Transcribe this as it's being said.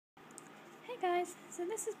guys, so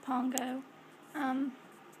this is Pongo,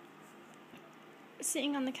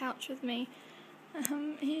 sitting on the couch with me.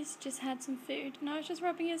 He's just had some food, and I was just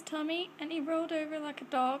rubbing his tummy, and he rolled over like a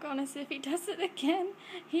dog. Honestly, if he does it again,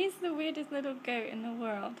 he's the weirdest little goat in the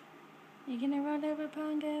world. You gonna roll over,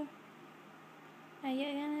 Pongo? Are you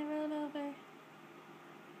gonna roll over?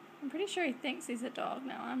 I'm pretty sure he thinks he's a dog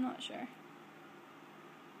now, I'm not sure.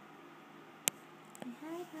 Hi,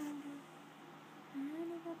 Pongo. Hi,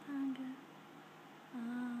 little Pongo.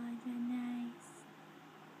 Oh, you're nice.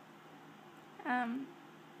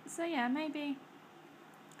 So yeah, maybe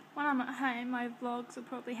when I'm at home, my vlogs will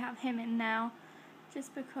probably have him in now,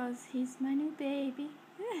 just because he's my new baby.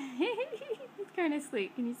 He's going to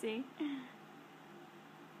sleep, can you see?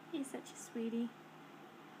 He's such a sweetie.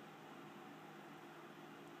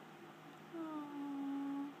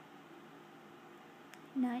 Aww.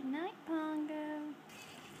 Night night, Pongo.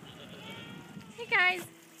 Hey guys,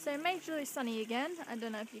 so majorly sunny again. I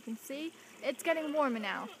don't know if you can see. It's getting warmer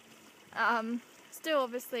now. Still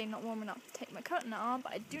obviously not warm enough to take my coat on,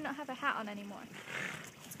 but I do not have a hat on anymore.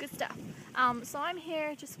 It's good stuff. So I'm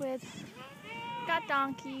here just with, got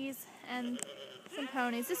donkeys and some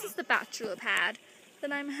ponies. This is the bachelor pad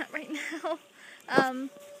that I'm at right now.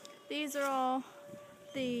 These are all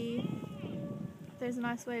the, there's a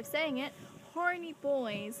nice way of saying it, horny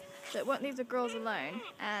boys that won't leave the girls alone,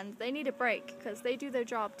 and they need a break because they do their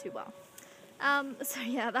job too well. So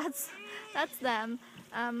yeah, that's them.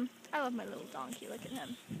 I love my little donkey, look at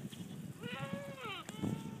him.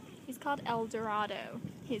 He's called El Dorado.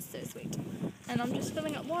 He's so sweet. And I'm just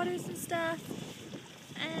filling up waters and stuff,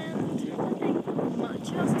 and nothing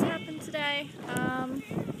much else has happened today.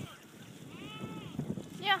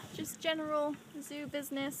 Yeah, just general zoo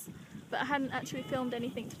business, but I hadn't actually filmed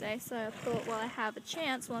anything today, so I thought while I have a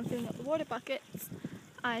chance, while I'm filling up the water buckets,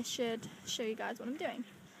 I should show you guys what I'm doing.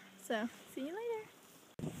 So, see you later.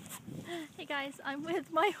 Hey guys, I'm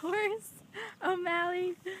with my horse,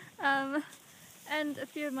 O'Malley, and a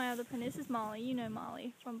few of my other ponies. This is Molly, you know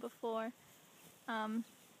Molly from before.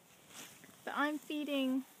 But I'm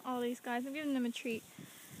feeding all these guys, I'm giving them a treat,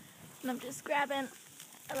 and I'm just grabbing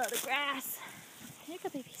a lot of grass. Here you go,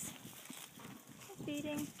 babies. I'm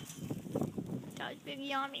feeding. God's big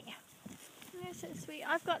yummy. They're so sweet.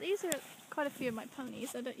 These are quite a few of my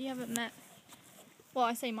ponies. You haven't met, well,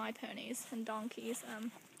 I say my ponies and donkeys,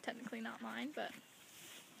 technically not mine, but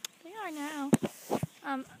they are now.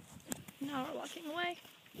 Now we're walking away.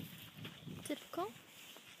 Typical.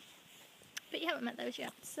 But you haven't met those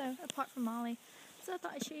yet, so apart from Molly. So I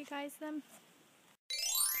thought I'd show you guys them.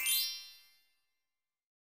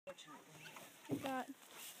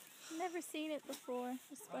 Never seen it before,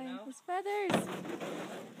 displaying his feathers.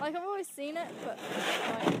 Like, I've always seen it, but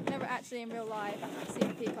like, never actually in real life seen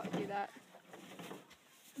a peacock do that.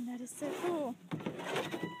 And that is so cool.